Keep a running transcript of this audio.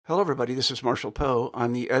Hello, everybody. This is Marshall Poe.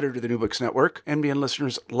 I'm the editor of the New Books Network. NBN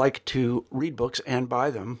listeners like to read books and buy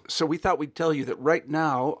them. So we thought we'd tell you that right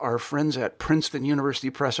now, our friends at Princeton University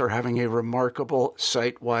Press are having a remarkable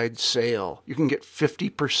site-wide sale. You can get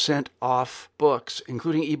 50% off books,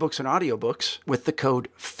 including ebooks and audiobooks, with the code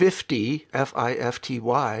 50,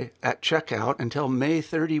 F-I-F-T-Y, at checkout until May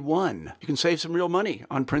 31. You can save some real money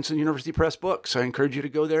on Princeton University Press books. I encourage you to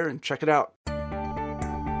go there and check it out.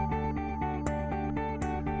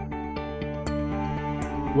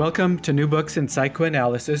 Welcome to New Books in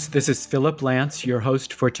Psychoanalysis. This is Philip Lance, your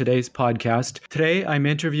host for today's podcast. Today, I'm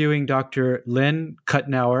interviewing Dr. Lynn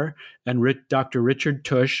Kuttnauer and Dr. Richard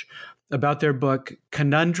Tush about their book,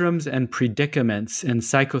 Conundrums and Predicaments in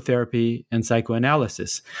Psychotherapy and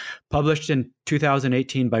Psychoanalysis, published in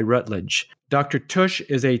 2018 by Routledge. Dr. Tush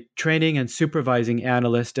is a training and supervising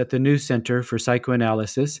analyst at the New Center for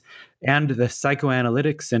Psychoanalysis and the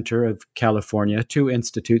Psychoanalytic Center of California, two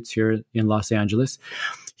institutes here in Los Angeles.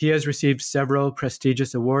 He has received several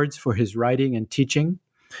prestigious awards for his writing and teaching.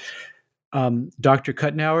 Dr.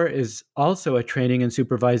 Kuttnauer is also a training and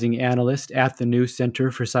supervising analyst at the New Center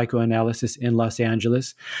for Psychoanalysis in Los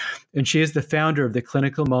Angeles, and she is the founder of the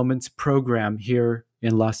Clinical Moments program here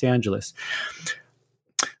in Los Angeles.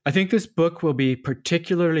 I think this book will be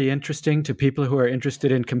particularly interesting to people who are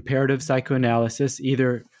interested in comparative psychoanalysis,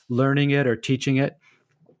 either learning it or teaching it.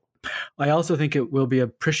 I also think it will be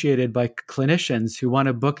appreciated by clinicians who want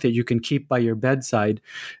a book that you can keep by your bedside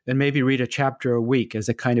and maybe read a chapter a week as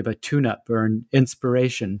a kind of a tune-up or an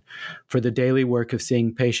inspiration for the daily work of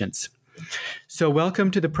seeing patients. So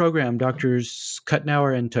welcome to the program, Drs.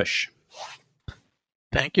 Kuttnauer and Tush.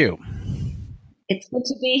 Thank you. It's good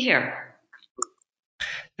to be here.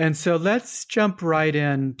 And so let's jump right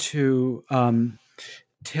into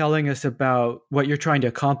telling us about what you're trying to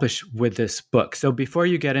accomplish with this book. So before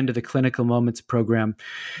you get into the Clinical Moments program,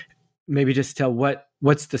 maybe just tell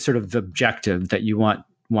what's the sort of the objective that you want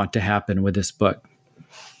to happen with this book.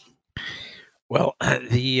 Well,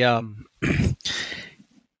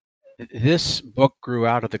 this book grew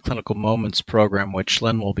out of the Clinical Moments program, which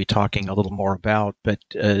Lynn will be talking a little more about. But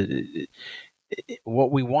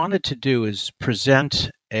what we wanted to do is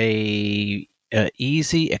present a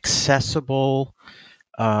easy, accessible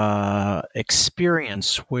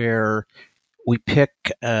experience where we pick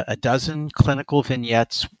a dozen clinical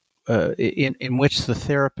vignettes in which the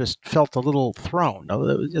therapist felt a little thrown.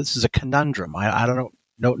 This is a conundrum. I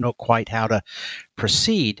don't know quite how to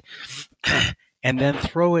proceed, and then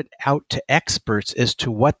throw it out to experts as to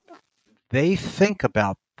what they think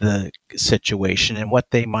about the situation and what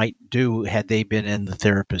they might do had they been in the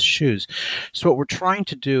therapist's shoes. So what we're trying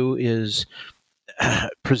to do is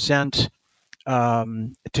present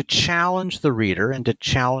to challenge the reader and to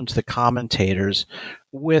challenge the commentators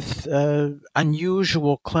with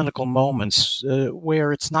unusual clinical moments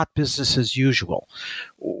where it's not business as usual,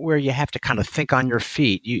 where you have to kind of think on your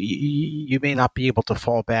feet. You may not be able to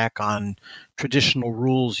fall back on traditional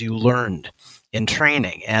rules you learned in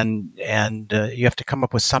training, and you have to come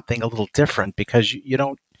up with something a little different because you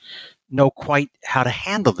don't know quite how to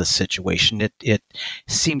handle the situation. It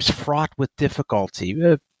seems fraught with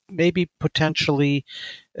difficulty. Maybe potentially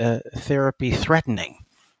therapy threatening,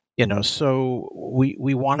 so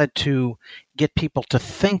we wanted to get people to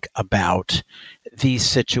think about these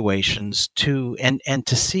situations and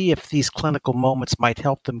to see if these clinical moments might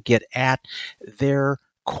help them get at their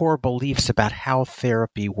core beliefs about how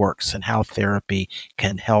therapy works and how therapy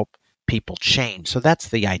can help people change. So that's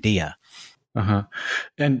the idea. Uh-huh.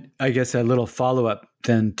 And I guess a little follow-up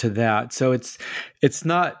then to that. So it's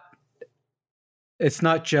not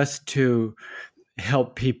just to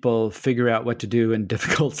help people figure out what to do in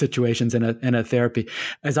difficult situations in a therapy.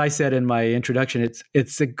 As I said in my introduction,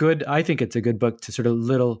 I think it's a good book to sort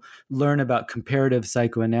of learn about comparative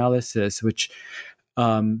psychoanalysis, which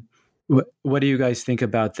what do you guys think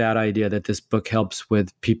about that idea that this book helps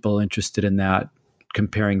with people interested in that,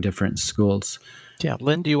 comparing different schools? Yeah,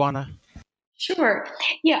 Lynn, do you want to? Sure.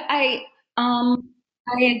 Yeah, I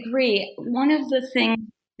agree. One of the things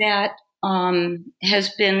that has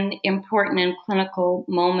been important in Clinical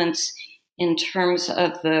Moments in terms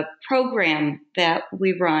of the program that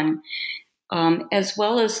we run, as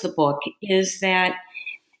well as the book, is that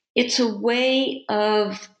it's a way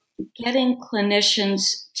of getting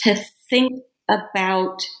clinicians to think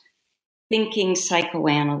about thinking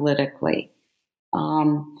psychoanalytically.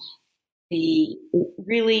 The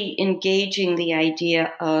really engaging the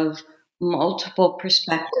idea of multiple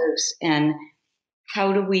perspectives and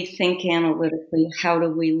how do we think analytically, how do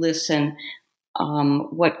we listen,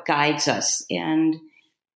 what guides us. And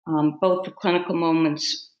both the Clinical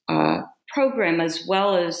Moments program as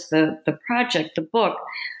well as the project, the book,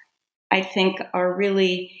 I think are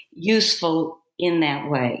really useful in that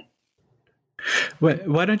way.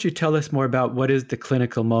 Why don't you tell us more about what is the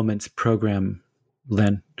Clinical Moments program,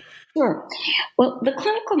 Lynn? Sure. Well, the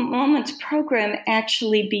Clinical Moments program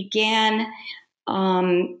actually began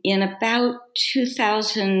in about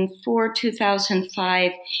 2004,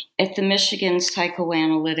 2005 at the Michigan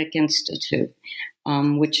Psychoanalytic Institute,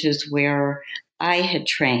 which is where I had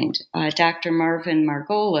trained. Dr. Marvin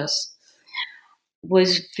Margolis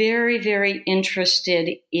was very, very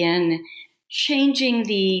interested in changing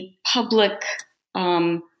the public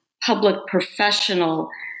professional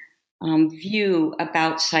view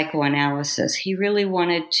about psychoanalysis. He really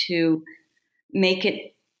wanted to make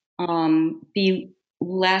it be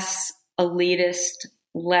less elitist,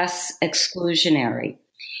 less exclusionary,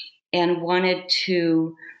 and wanted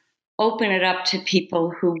to open it up to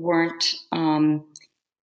people who weren't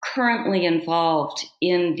currently involved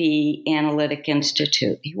in the Analytic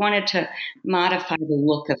Institute. He wanted to modify the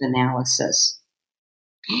look of analysis.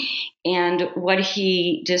 And what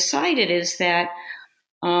he decided is that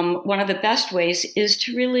one of the best ways is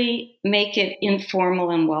to really make it informal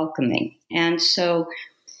and welcoming. And so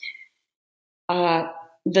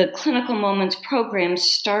the Clinical Moments program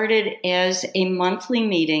started as a monthly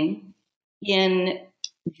meeting in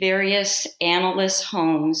various analysts'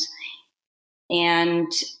 homes, and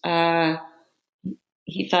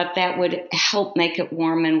he thought that would help make it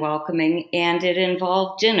warm and welcoming, and it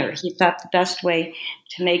involved dinner. He thought the best way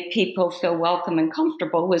to make people feel welcome and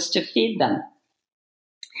comfortable was to feed them.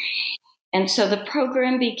 And so the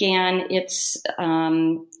program began. It's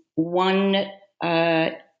one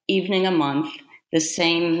evening a month, the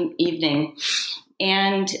same evening.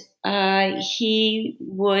 And he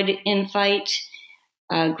would invite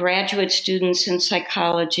graduate students in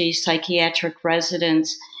psychology, psychiatric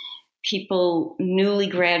residents, people newly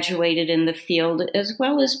graduated in the field, as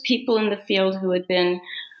well as people in the field who had been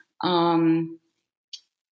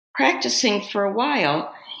practicing for a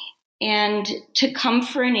while, and to come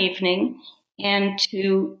for an evening and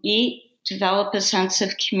to eat, develop a sense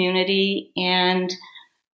of community, and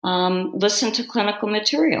listen to clinical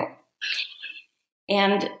material.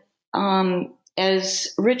 And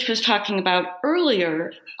as Rich was talking about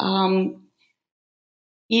earlier,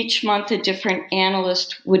 each month a different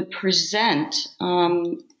analyst would present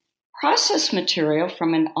process material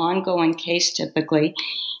from an ongoing case, typically,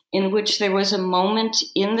 in which there was a moment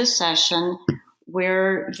in the session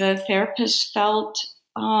where the therapist felt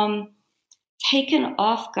taken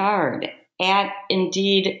off guard at,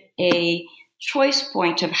 indeed, a choice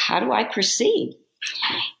point of how do I proceed?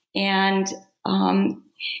 And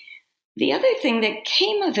the other thing that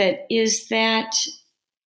came of it is that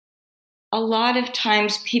a lot of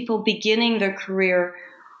times people beginning their career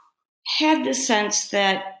had the sense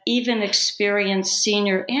that even experienced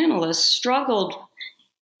senior analysts struggled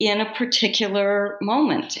in a particular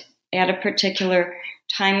moment, at a particular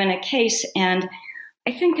time in a case. And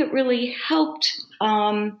I think it really helped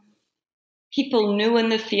people new in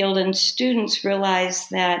the field and students realize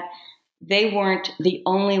that they weren't the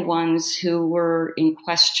only ones who were in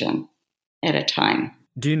question at a time.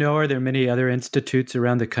 Do you know, are there many other institutes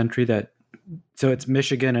around the country that, so it's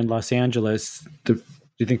Michigan and Los Angeles. Do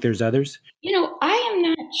you think there's others? You know, I am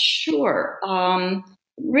not sure.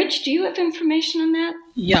 Rich, do you have information on that?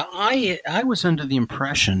 Yeah, I was under the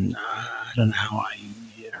impression, I don't know how I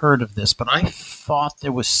heard of this, but I thought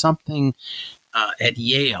there was something at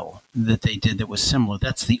Yale that they did that was similar.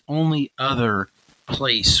 That's the only other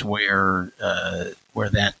place where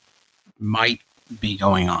that might be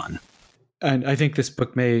going on. And I think this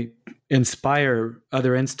book may inspire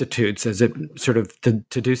other institutes as it sort of to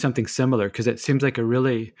do something similar, because it seems like a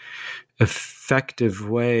really effective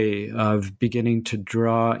way of beginning to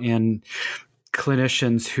draw in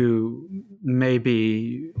clinicians who may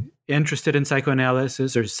be interested in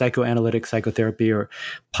psychoanalysis or psychoanalytic psychotherapy, or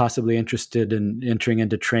possibly interested in entering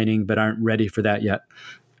into training but aren't ready for that yet.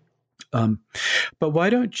 But why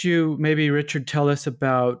don't you, maybe Richard, tell us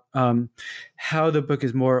about how the book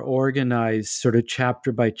is more organized, sort of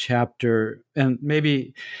chapter by chapter, and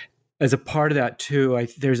maybe as a part of that too,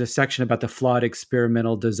 there's a section about the flawed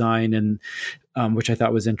experimental design, and which I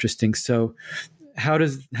thought was interesting. So, how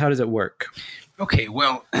does it work? Okay,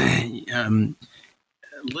 well, Lynn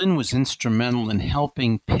was instrumental in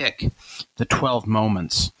helping pick the 12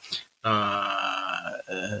 moments.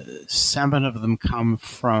 7 of them come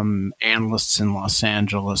from analysts in Los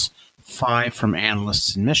Angeles, 5 from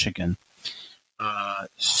analysts in Michigan.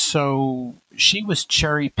 So she was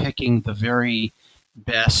cherry picking the very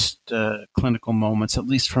best clinical moments, at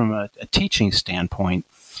least from a teaching standpoint.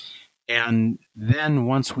 And then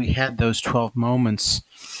once we had those 12 moments,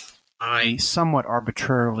 I somewhat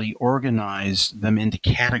arbitrarily organized them into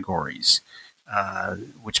categories,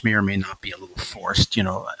 which may or may not be a little forced.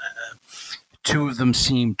 Two of them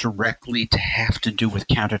seem directly to have to do with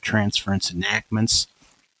countertransference enactments.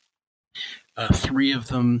 Three of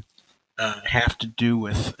them have to do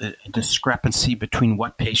with a discrepancy between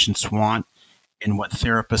what patients want and what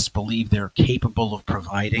therapists believe they're capable of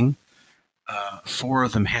providing. Four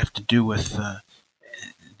of them have to do with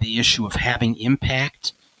the issue of having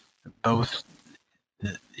impact, both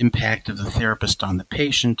the impact of the therapist on the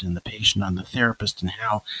patient and the patient on the therapist, and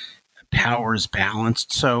how power is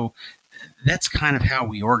balanced. So that's kind of how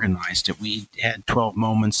we organized it. We had 12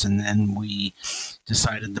 moments, and then we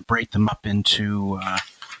decided to break them up into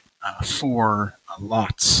 4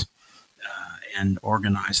 lots and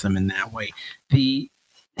organize them in that way. The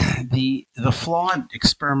flawed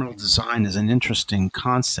experimental design is an interesting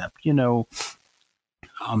concept.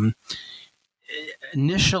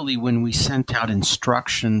 Initially, when we sent out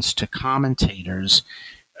instructions to commentators,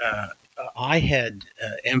 I had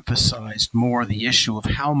emphasized more the issue of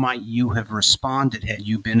how might you have responded had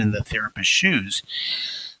you been in the therapist's shoes.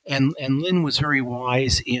 And Lynn was very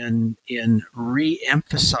wise in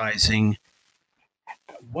re-emphasizing,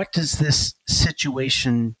 what does this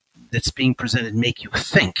situation that's being presented make you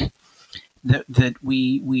think? That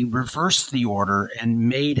we reversed the order and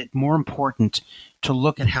made it more important to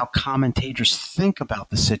look at how commentators think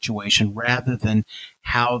about the situation rather than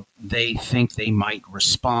how they think they might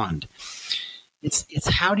respond. It's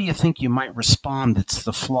how do you think you might respond that's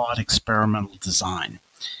the flawed experimental design.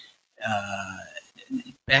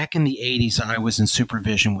 Back in the 80s, I was in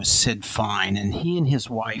supervision with Sid Fine, and he and his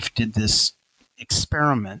wife did this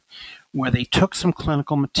experiment where they took some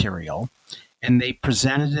clinical material and they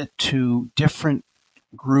presented it to different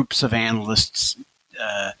groups of analysts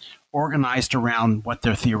organized around what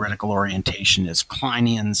their theoretical orientation is.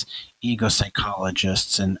 Kleinians, ego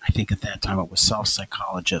psychologists, and I think at that time it was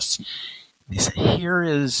self-psychologists. They said,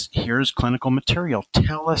 here's clinical material.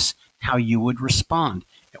 Tell us how you would respond.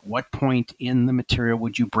 At what point in the material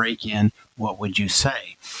would you break in? What would you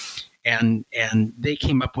say? And they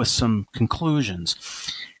came up with some conclusions.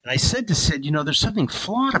 And I said to Sid, there's something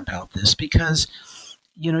flawed about this because,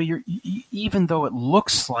 you're even though it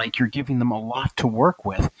looks like you're giving them a lot to work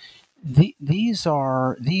with, these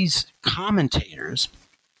commentators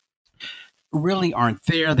really aren't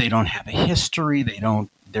there. They don't have a history.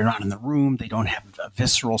 They're not in the room. They don't have a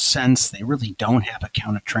visceral sense. They really don't have a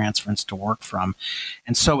countertransference to work from.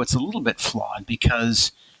 And so it's a little bit flawed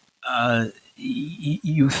because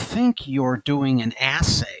you think you're doing an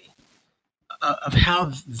assay of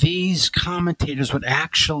how these commentators would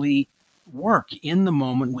actually work in the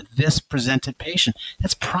moment with this presented patient.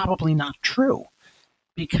 That's probably not true,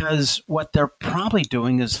 because what they're probably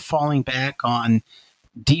doing is falling back on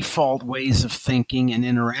default ways of thinking and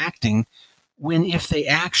interacting, when if they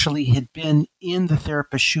actually had been in the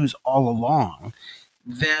therapist's shoes all along,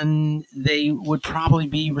 then they would probably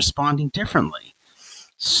be responding differently.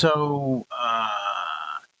 So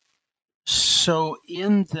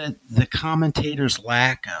in the commentator's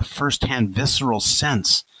lack of firsthand visceral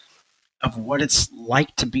sense of what it's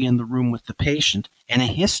like to be in the room with the patient and a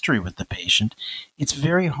history with the patient, it's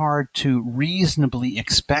very hard to reasonably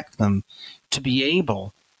expect them to be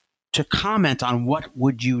able to comment on what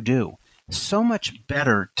would you do. So much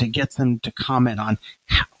better to get them to comment on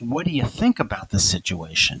what do you think about the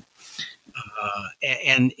situation.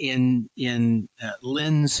 And in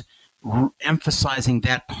Lynn's emphasizing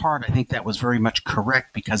that part, I think that was very much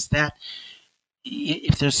correct, because that,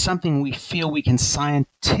 if there's something we feel we can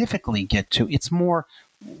scientifically get to, it's more,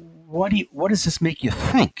 what does this make you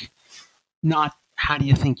think? Not how do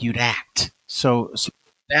you think you'd act. So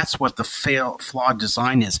that's what the flawed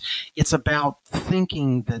design is. It's about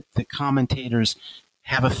thinking that the commentators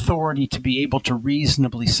have authority to be able to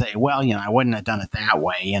reasonably say, well, I wouldn't have done it that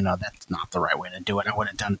way. That's not the right way to do it. I would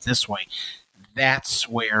have done it this way. That's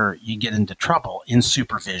where you get into trouble in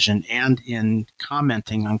supervision and in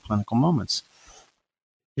commenting on clinical moments.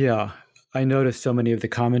 Yeah, I noticed so many of the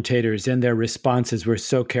commentators in their responses were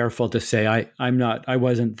so careful to say, I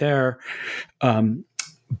wasn't there,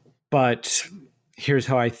 but here's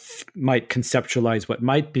how I might conceptualize what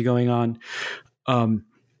might be going on.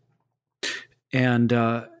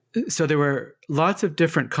 So there were lots of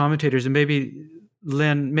different commentators, and maybe,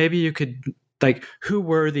 Lynn, maybe you could, who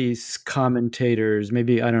were these commentators?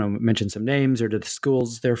 Maybe, I don't know, mention some names or to the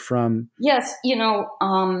schools they're from. Yes,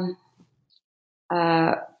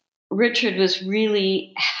 Richard was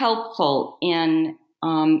really helpful in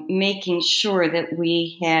making sure that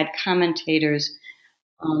we had commentators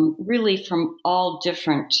really from all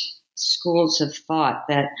different schools of thought.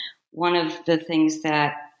 That one of the things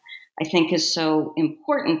that I think is so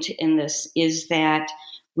important in this is that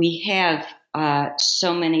we have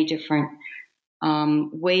so many different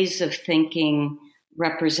ways of thinking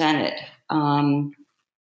represented.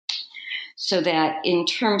 So that in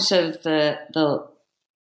terms of the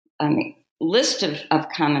list of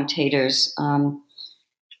commentators,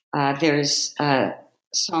 there's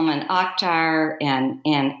Salman Akhtar and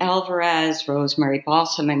Anne Alvarez, Rosemary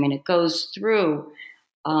Balsam. I mean, it goes through.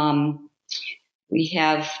 We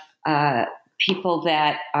have people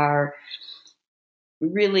that are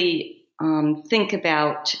really think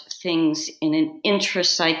about things in an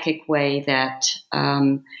intrapsychic way, that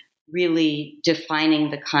really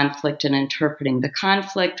defining the conflict and interpreting the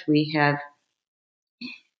conflict. We have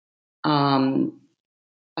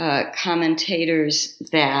commentators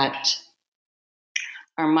that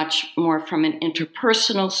are much more from an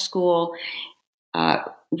interpersonal school.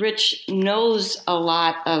 Rich knows a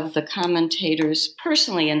lot of the commentators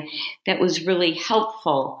personally, and that was really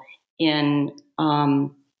helpful in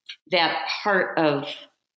that part of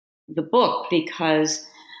the book, because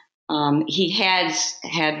he has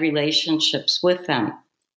had relationships with them.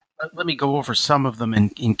 Let me go over some of them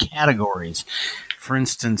in categories. For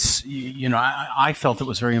instance, I felt it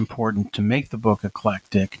was very important to make the book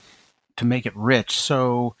eclectic, to make it rich.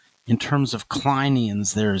 So in terms of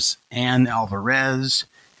Kleinians, there's Anne Alvarez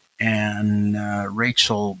and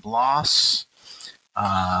Rachel Bloss,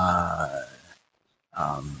 Albert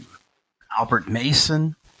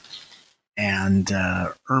Mason, and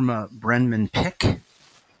Irma Brenman-Pick.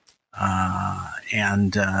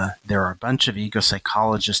 And there are a bunch of ego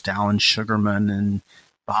psychologists, Alan Sugarman and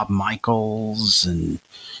Bob Michaels and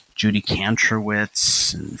Judy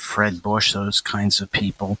Kantrowitz and Fred Bush, those kinds of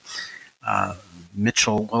people.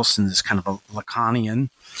 Mitchell Wilson is kind of a Lacanian.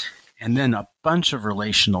 And then a bunch of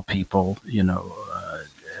relational people,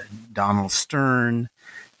 Donald Stern,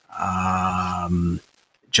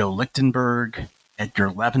 Joe Lichtenberg, Edgar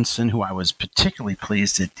Levinson, who I was particularly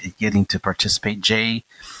pleased at getting to participate, Jay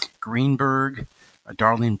Greenberg,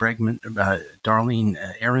 Darlene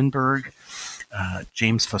Ehrenberg,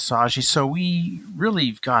 James Fossagi. So we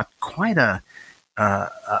really got quite a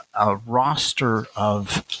roster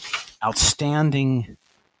of outstanding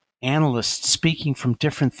analysts speaking from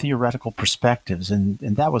different theoretical perspectives, and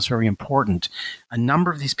that was very important. A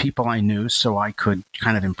number of these people I knew, so I could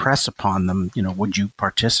kind of impress upon them, would you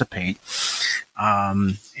participate?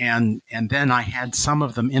 And then I had some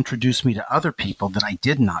of them introduce me to other people that I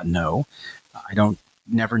did not know.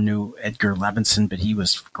 Never knew Edgar Levinson, but he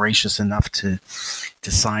was gracious enough to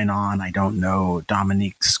sign on. I don't know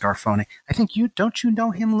Dominique Scarfone. I think don't you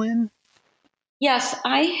know him, Lynn? Yes,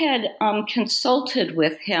 I had consulted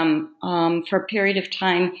with him for a period of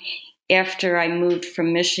time after I moved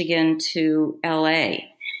from Michigan to LA.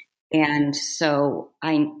 And so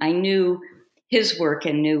I knew his work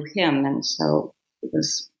and knew him. And so it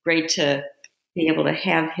was great to be able to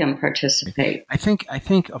have him participate. I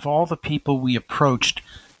think of all the people we approached,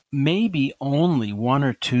 maybe only one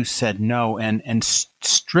or two said no, and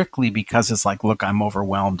strictly because it's like, look, I'm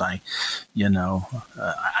overwhelmed. I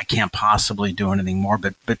can't possibly do anything more.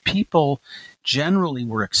 But people generally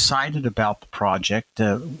were excited about the project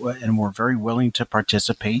and were very willing to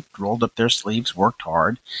participate, rolled up their sleeves, worked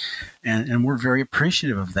hard, and we're very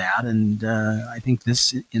appreciative of that. And I think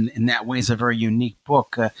this, in that way, is a very unique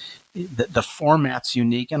book. The format's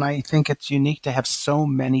unique, and I think it's unique to have so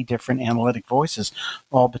many different analytic voices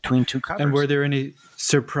all between two covers. And were there any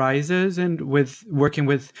surprises with working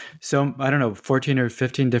with 14 or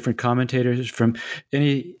 15 different commentators from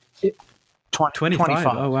any 25?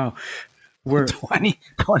 Oh, wow. Were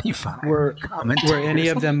 25 were any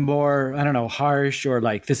of them more, harsh, or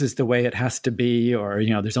like, this is the way it has to be, or,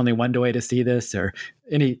 there's only one way to see this, or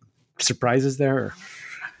any surprises there? Or?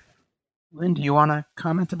 Lynn, do you want to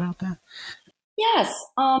comment about that? Yes.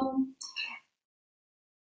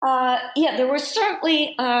 There were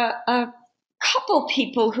certainly a couple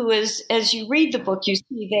people who, as you read the book, you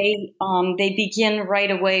see they begin right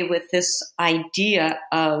away with this idea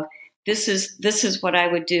of this is what I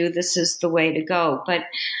would do. This is the way to go. But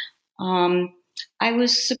I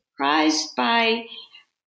was surprised by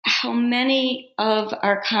how many of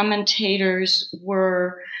our commentators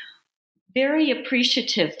were very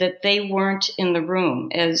appreciative that they weren't in the room,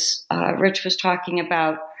 as Rich was talking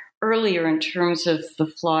about earlier in terms of the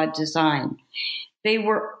flawed design. They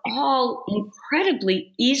were all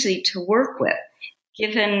incredibly easy to work with,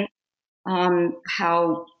 given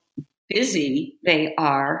how busy they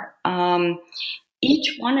are.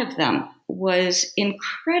 Each one of them was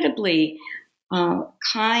incredibly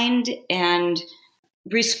kind and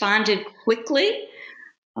responded quickly.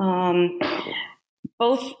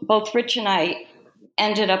 Both Rich and I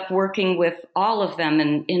ended up working with all of them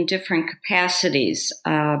in different capacities.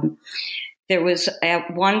 There was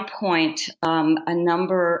at one point a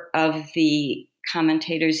number of the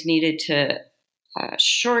commentators needed to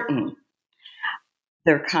shorten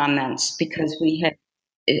their comments because we had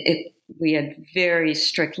very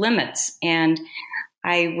strict limits, and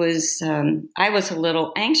I was a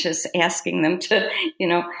little anxious asking them to,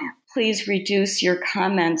 please reduce your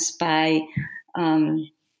comments by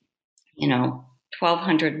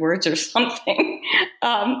 1,200 words or something.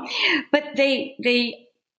 But they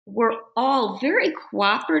were all very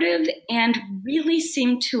cooperative and really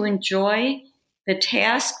seemed to enjoy the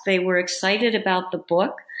task. They were excited about the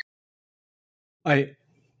book. I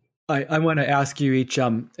want to ask you each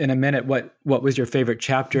in a minute what was your favorite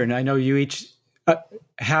chapter, and I know you each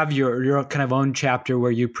have your kind of own chapter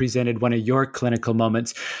where you presented one of your clinical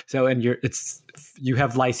moments. So, and you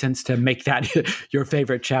have license to make that your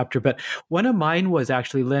favorite chapter. But one of mine was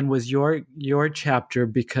actually, Lynn, was your chapter,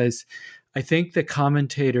 because I think the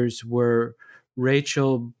commentators were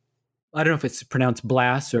Rachel, I don't know if it's pronounced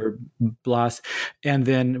Blass or Bloss, and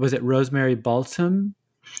then was it Rosemary Balsam?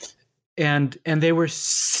 And they were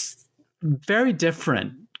very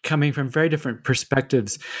different, coming from very different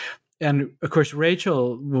perspectives. And of course,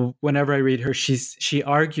 Rachel, whenever I read her, she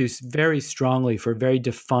argues very strongly for very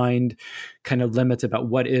defined kind of limits about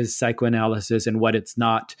what is psychoanalysis and what it's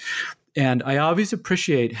not. And I always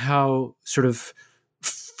appreciate how sort of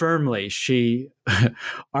firmly she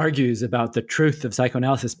argues about the truth of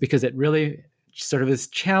psychoanalysis, because it really sort of is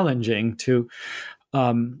challenging to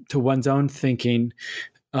one's own thinking.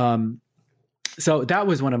 So that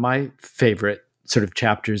was one of my favorite sort of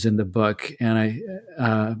chapters in the book, and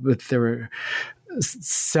but there were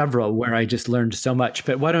several where I just learned so much.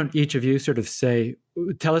 But why don't each of you sort of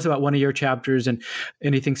tell us about one of your chapters and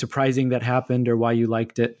anything surprising that happened or why you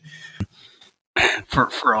liked it?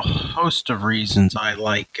 For a host of reasons, I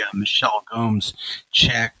like Michelle Gomes'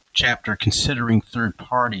 chapter, Considering Third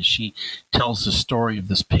Parties. She tells the story of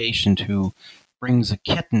this patient who brings a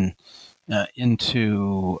kitten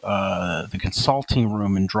into the consulting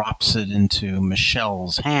room and drops it into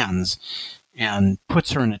Michelle's hands and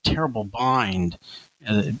puts her in a terrible bind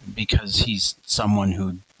because he's someone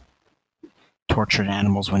who tortured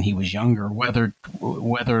animals when he was younger. Whether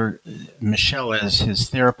Michelle, as his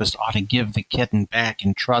therapist, ought to give the kitten back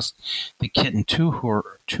and trust the kitten to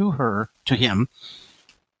him,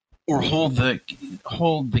 or hold the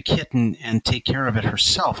kitten and take care of it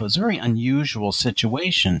herself. It was a very unusual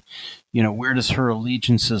situation. Where does her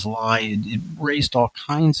allegiances lie? It raised all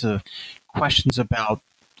kinds of questions about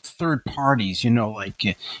third parties.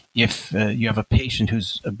 Like if you have a patient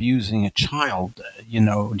who's abusing a child,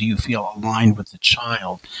 do you feel aligned with the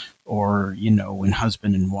child? Or, when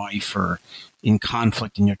husband and wife are in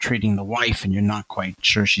conflict and you're treating the wife and you're not quite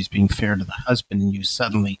sure she's being fair to the husband, and you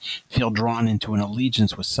suddenly feel drawn into an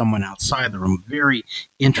allegiance with someone outside the room. Very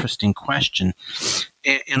interesting question.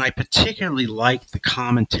 And I particularly like the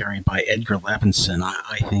commentary by Edgar Levinson.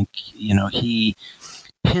 I think, he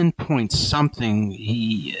pinpoints something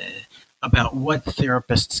about what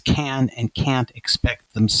therapists can and can't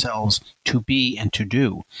expect themselves to be and to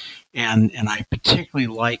do. And I particularly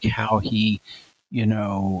like how he,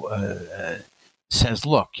 says,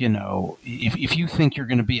 look, if you think you're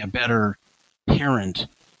going to be a better parent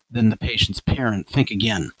than the patient's parent, think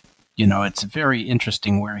again. It's very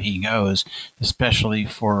interesting where he goes, especially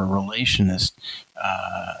for a relationist.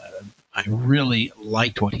 I really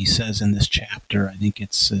liked what he says in this chapter. I think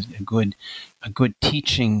it's a good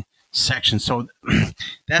teaching section. So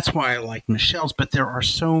that's why I like Michelle's, but there are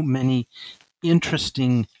so many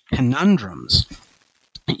interesting conundrums.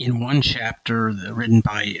 In one chapter written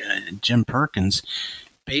by Jim Perkins,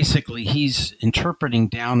 basically he's interpreting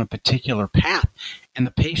down a particular path, and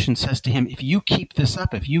the patient says to him, if you keep this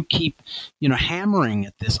up, if you keep hammering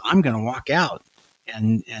at this, I'm going to walk out.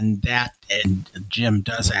 And Jim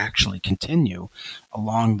does actually continue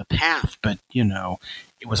along the path, but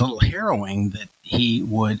it was a little harrowing that he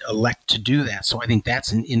would elect to do that. So I think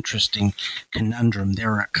that's an interesting conundrum.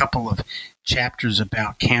 There are a couple of chapters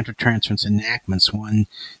about countertransference enactments, one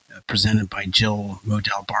presented by Jill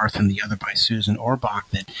Modell Barth and the other by Susan Orbach,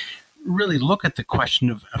 that really look at the question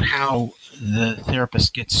of how the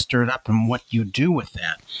therapist gets stirred up and what you do with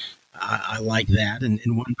that. I like that. And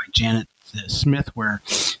one by Janet Smith, where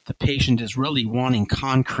the patient is really wanting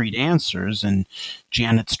concrete answers, and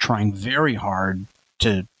Janet's trying very hard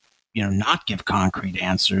to not give concrete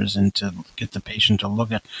answers and to get the patient to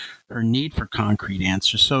look at her need for concrete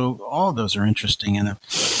answers. So all of those are interesting. And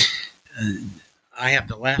I have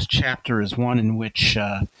the last chapter is one in which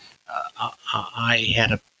I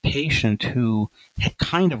had a patient who had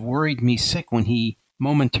kind of worried me sick when he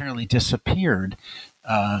momentarily disappeared.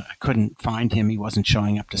 I couldn't find him. He wasn't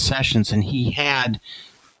showing up to sessions. And he had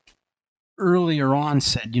earlier on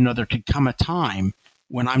said, there could come a time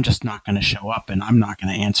when I'm just not going to show up and I'm not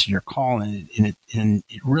going to answer your call. And it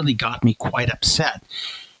really got me quite upset.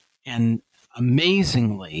 And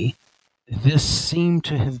amazingly, this seemed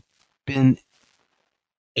to have been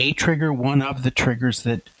a trigger, one of the triggers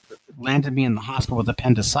that landed me in the hospital with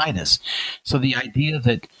appendicitis. So the idea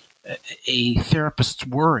that a therapist's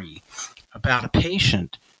worry about a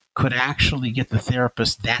patient could actually get the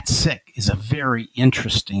therapist that sick is a very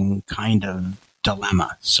interesting kind of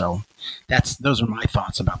dilemma. So those are my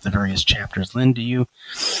thoughts about the various chapters. Lynn, do you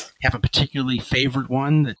have a particularly favorite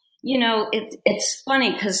one? It's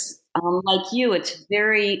funny because like you, it's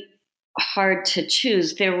very hard to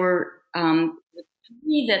choose. There were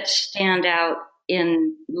three that stand out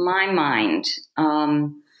in my mind.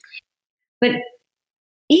 But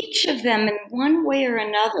each of them, in one way or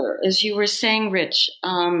another, as you were saying, Rich,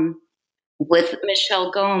 with Michelle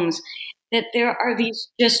Gomes, that there are these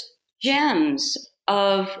just gems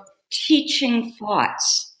of teaching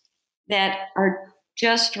thoughts that are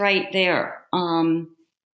just right there.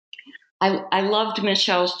 I loved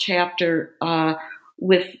Michelle's chapter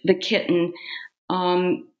with the kitten,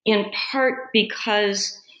 in part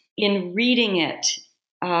because in reading it,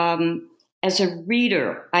 as a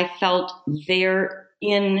reader, I felt there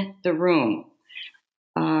in the room,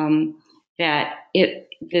 that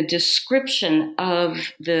the description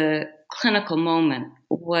of the clinical moment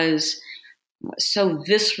was so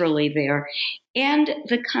viscerally there. And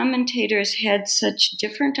the commentators had such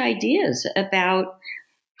different ideas about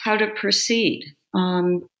how to proceed.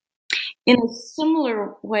 In a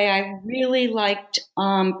similar way, I really liked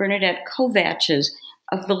Bernadette Kovach's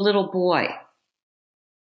of the little boy,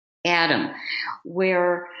 Adam,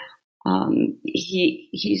 where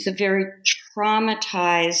he's a very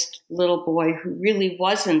traumatized little boy who really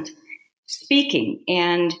wasn't speaking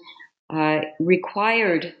and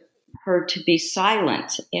required her to be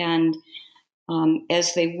silent. And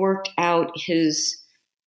as they worked out his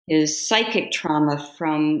psychic trauma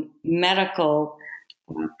from medical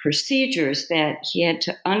procedures that he had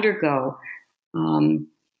to undergo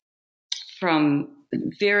from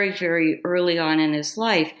very, very early on in his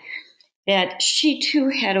life, that she too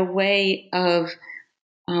had a way of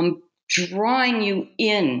drawing you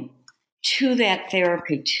in to that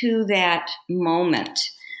therapy, to that moment,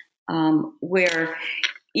 where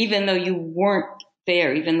even though you weren't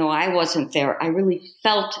there, even though I wasn't there, I really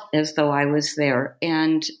felt as though I was there.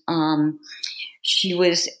 And she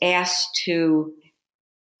was asked to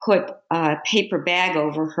put a paper bag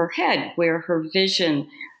over her head where her vision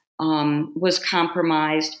was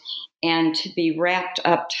compromised, and to be wrapped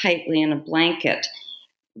up tightly in a blanket,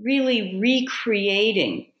 really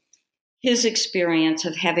recreating his experience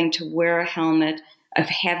of having to wear a helmet, of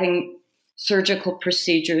having surgical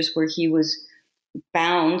procedures where he was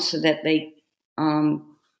bound so that they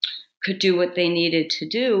could do what they needed to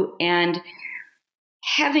do, and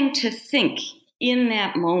having to think in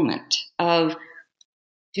that moment of,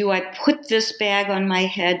 do I put this bag on my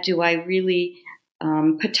head? Do I really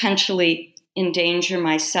potentially endanger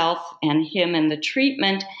myself and him in the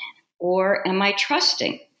treatment, or am I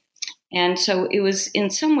trusting? And so it was in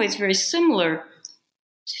some ways very similar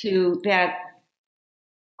to that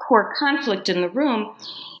core conflict in the room.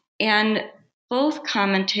 And both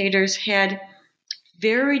commentators had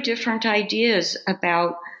very different ideas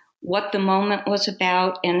about what the moment was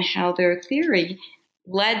about and how their theory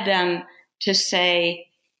led them to say,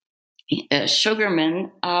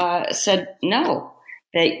 Sugarman said no,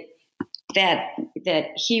 that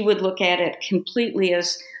he would look at it completely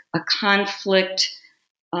as a conflict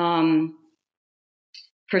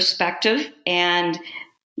perspective, and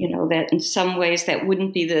that in some ways that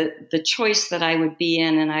wouldn't be the choice that I would be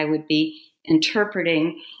in and I would be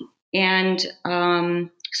interpreting. And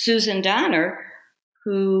Susan Donner,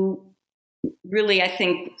 who really, I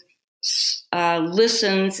think,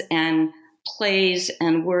 listens and plays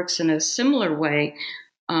and works in a similar way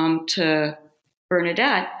to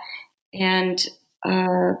Bernadette, and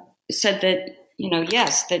said that,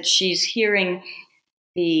 yes, that she's hearing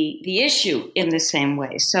the issue in the same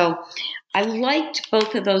way. So I liked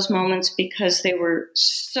both of those moments because they were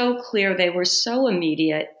so clear, they were so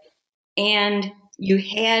immediate, and you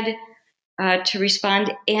had to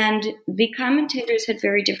respond. And the commentators had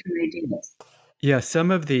very different ideas. Yeah,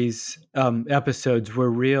 some of these episodes were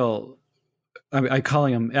real. I'm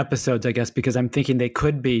calling them episodes, I guess, because I'm thinking they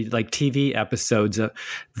could be like TV episodes.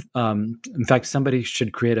 In fact, somebody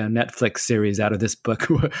should create a Netflix series out of this book,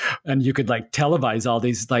 and you could like televise all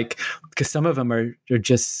these, like, because some of them are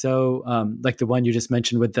just so like the one you just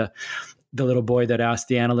mentioned with the little boy that asked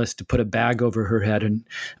the analyst to put a bag over her head,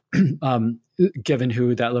 and given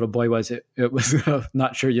who that little boy was, it was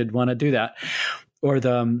not sure you'd want to do that. Or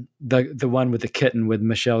the one with the kitten with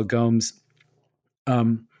Michelle Gomes.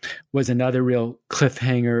 Was another real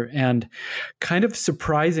cliffhanger, and kind of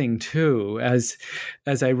surprising too, as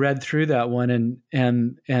I read through that one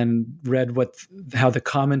and read how the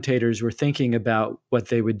commentators were thinking about what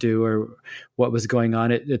they would do or what was going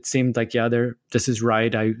on. It seemed like, yeah, this is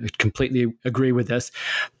right. I completely agree with this.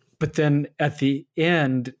 But then at the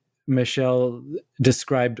end, Michelle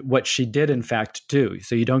described what she did in fact do.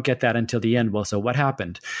 So you don't get that until the end. Well, so what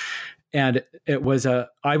happened? And it was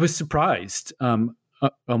I was surprised.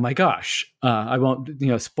 Oh my gosh! I won't,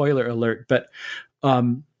 spoiler alert, but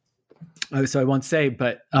so I won't say.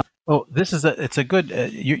 But it's a good.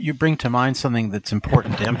 You bring to mind something that's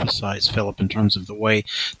important to emphasize, Philip, in terms of the way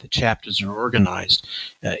the chapters are organized.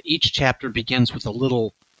 Each chapter begins with a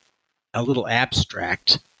little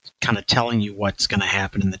abstract, kind of telling you what's going to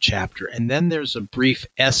happen in the chapter, and then there's a brief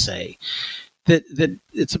essay. That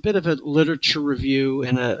it's a bit of a literature review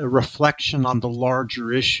and a reflection on the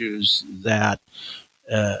larger issues that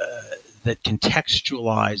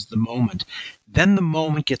contextualize the moment. Then the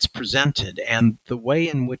moment gets presented, and the way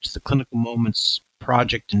in which the Clinical Moments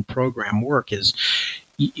project and program work is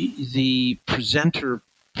the presenter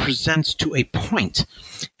presents to a point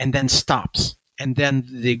and then stops. And then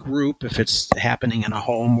the group, if it's happening in a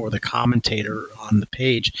home, or the commentator on the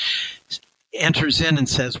page, enters in and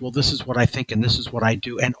says, well, this is what I think and this is what I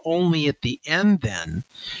do. And only at the end then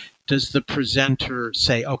does the presenter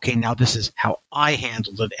say, okay, now this is how I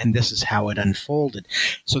handled it and this is how it unfolded.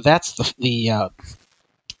 So that's the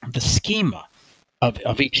schema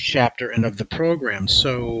of each chapter and of the program.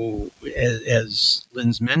 So as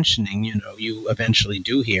Lynn's mentioning, you eventually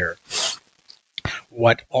do hear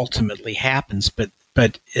what ultimately happens, but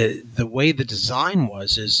the way the design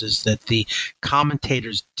is that the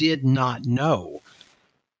commentators did not know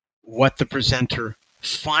what the presenter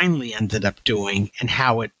finally ended up doing and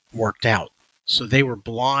how it worked out. So they were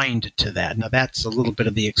blind to that. Now that's a little bit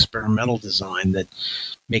of the experimental design that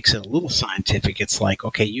makes it a little scientific. It's like,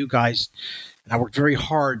 okay, you guys, and I worked very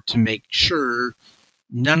hard to make sure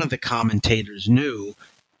none of the commentators knew,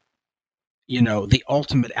 the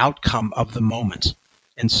ultimate outcome of the moment.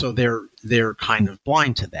 And so they're kind of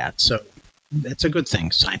blind to that. So that's a good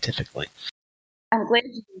thing scientifically. I'm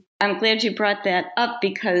glad you brought that up,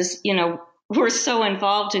 because we're so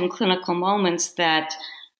involved in Clinical Moments that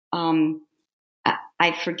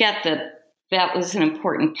I forget that was an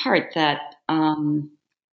important part that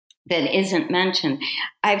isn't mentioned.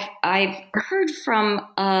 I've heard from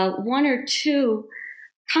one or two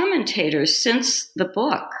commentators since the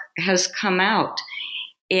book has come out,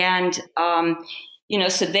 and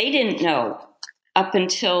so they didn't know up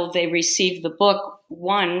until they received the book,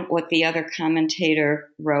 one, what the other commentator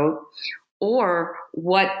wrote, or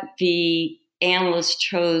what the analyst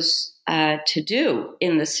chose to do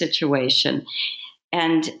in the situation.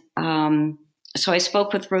 And so I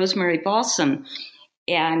spoke with Rosemary Balsam,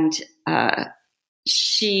 and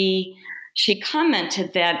she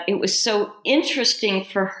commented that it was so interesting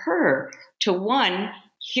for her to, one,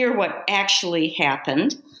 hear what actually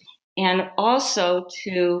happened, and also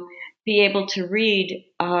to be able to read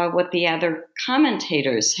what the other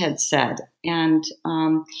commentators had said. And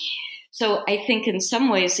so I think in some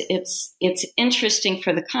ways it's interesting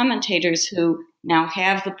for the commentators who now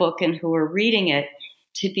have the book and who are reading it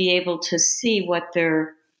to be able to see what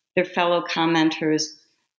their fellow commenters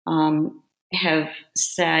have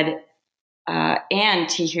said, and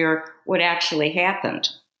to hear what actually happened.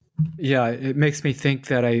 Yeah, it makes me think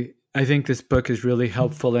that I think this book is really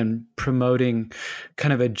helpful in promoting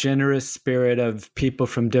kind of a generous spirit of people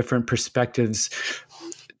from different perspectives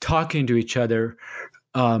talking to each other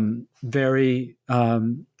very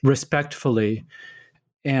respectfully,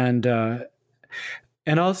 and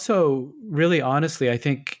also really honestly, I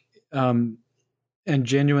think, and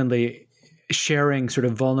genuinely sharing sort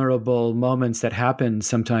of vulnerable moments that happen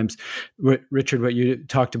sometimes. Richard, what you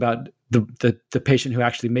talked about, the patient who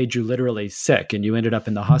actually made you literally sick and you ended up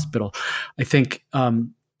in the hospital. I think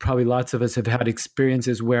probably lots of us have had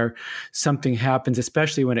experiences where something happens,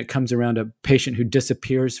 especially when it comes around a patient who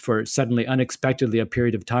disappears for suddenly, unexpectedly, a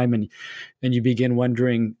period of time, and you begin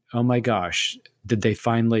wondering, oh my gosh, did they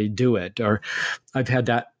finally do it? Or I've had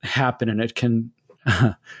that happen, and it can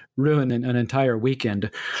ruin an entire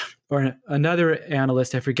weekend. Or another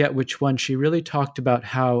analyst, I forget which one, she really talked about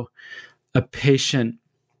how a patient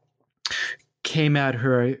came at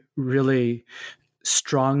her really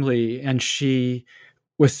strongly, and she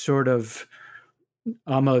was sort of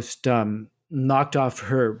almost knocked off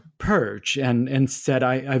her perch and said,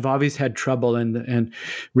 I've always had trouble in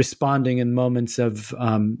responding in moments of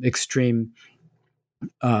extreme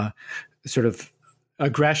sort of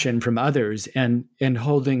aggression from others and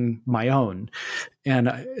holding my own,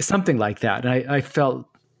 and something like that. And I felt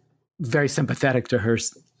very sympathetic to her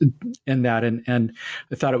in that, and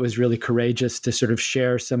I thought it was really courageous to sort of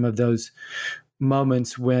share some of those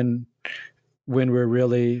moments when we're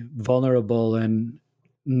really vulnerable and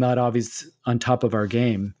not always on top of our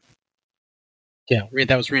game. Yeah,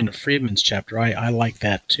 that was Rena Friedman's chapter. I like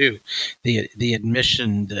that too. The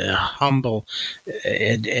admission, the humble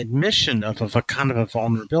admission of a kind of a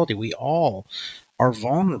vulnerability. We all are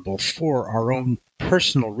vulnerable for our own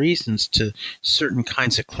personal reasons to certain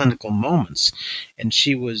kinds of clinical moments. And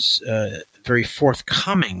she was very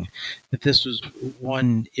forthcoming that this was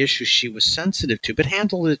one issue she was sensitive to, but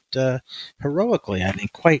handled it heroically, I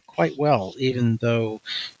think, quite well, even though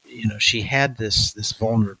she had this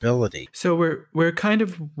vulnerability. So we're kind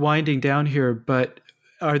of winding down here, but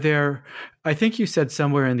are there, I think you said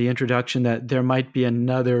somewhere in the introduction that there might be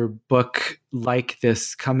another book like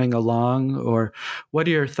this coming along, or what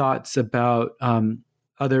are your thoughts about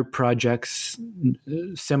other projects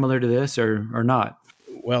similar to this or not?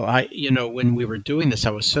 Well, when we were doing this,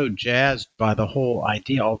 I was so jazzed by the whole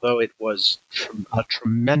idea, although it was a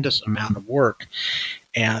tremendous amount of work.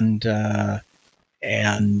 And I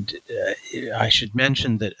should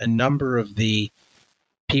mention that a number of the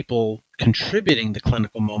people contributing the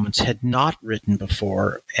clinical moments had not written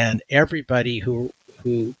before, and everybody who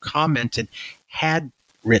commented had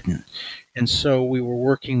written. And so we were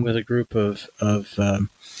working with a group of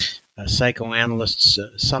psychoanalysts,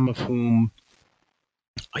 some of whom,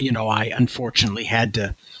 I unfortunately had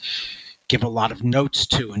to give a lot of notes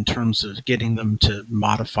to in terms of getting them to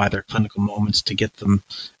modify their clinical moments to get them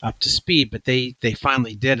up to speed. But they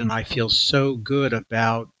finally did, and I feel so good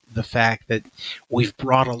about the fact that we've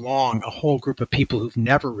brought along a whole group of people who've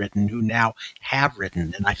never written, who now have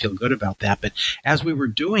written, and I feel good about that. But as we were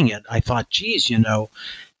doing it, I thought, geez,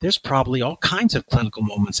 there's probably all kinds of clinical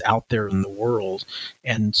moments out there in the world.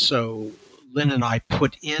 And so Lynn and I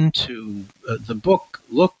put into the book,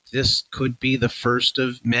 look, this could be the first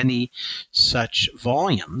of many such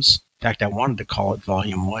volumes. In fact, I wanted to call it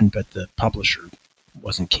Volume 1, but the publisher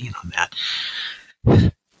wasn't keen on that.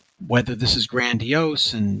 Whether this is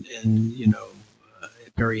grandiose and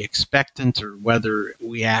very expectant, or whether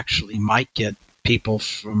we actually might get people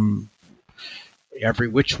from every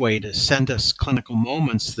which way to send us clinical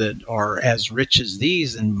moments that are as rich as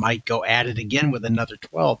these and might go at it again with another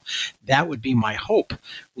 12. That would be my hope.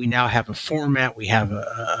 We now have a format. We have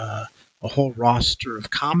a whole roster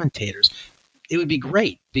of commentators. It would be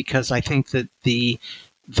great, because I think that the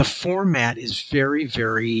format is very,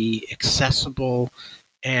 very accessible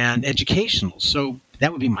and educational. So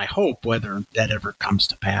that would be my hope. Whether that ever comes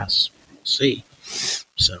to pass, we'll see.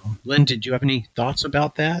 So, Lynn, did you have any thoughts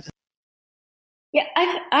about that? Yeah,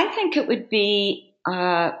 I think it would be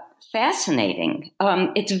fascinating.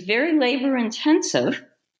 It's very labor intensive.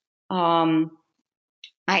 I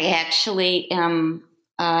actually am.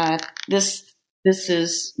 This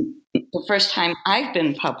is the first time I've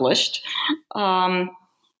been published, but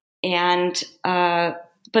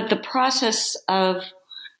the process of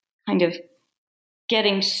kind of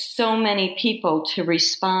getting so many people to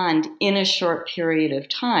respond in a short period of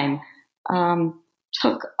time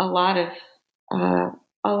took a lot of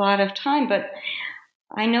time, but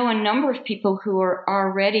I know a number of people who are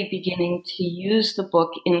already beginning to use the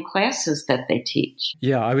book in classes that they teach.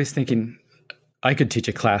 Yeah, I was thinking I could teach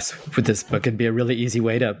a class with this book. It'd be a really easy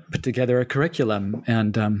way to put together a curriculum,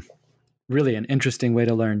 and really an interesting way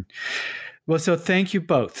to learn. Well, so thank you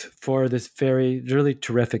both for this really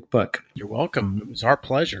terrific book. You're welcome. It was our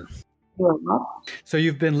pleasure. You're welcome. So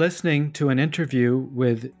you've been listening to an interview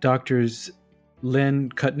with Drs. Lynn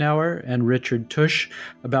Kuttnauer and Richard Tush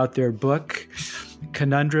about their book,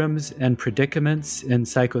 Conundrums and Predicaments in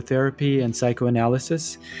Psychotherapy and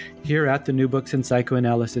Psychoanalysis, here at the New Books in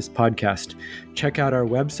Psychoanalysis podcast. Check out our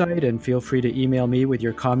website and feel free to email me with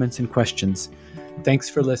your comments and questions. Thanks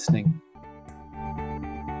for listening.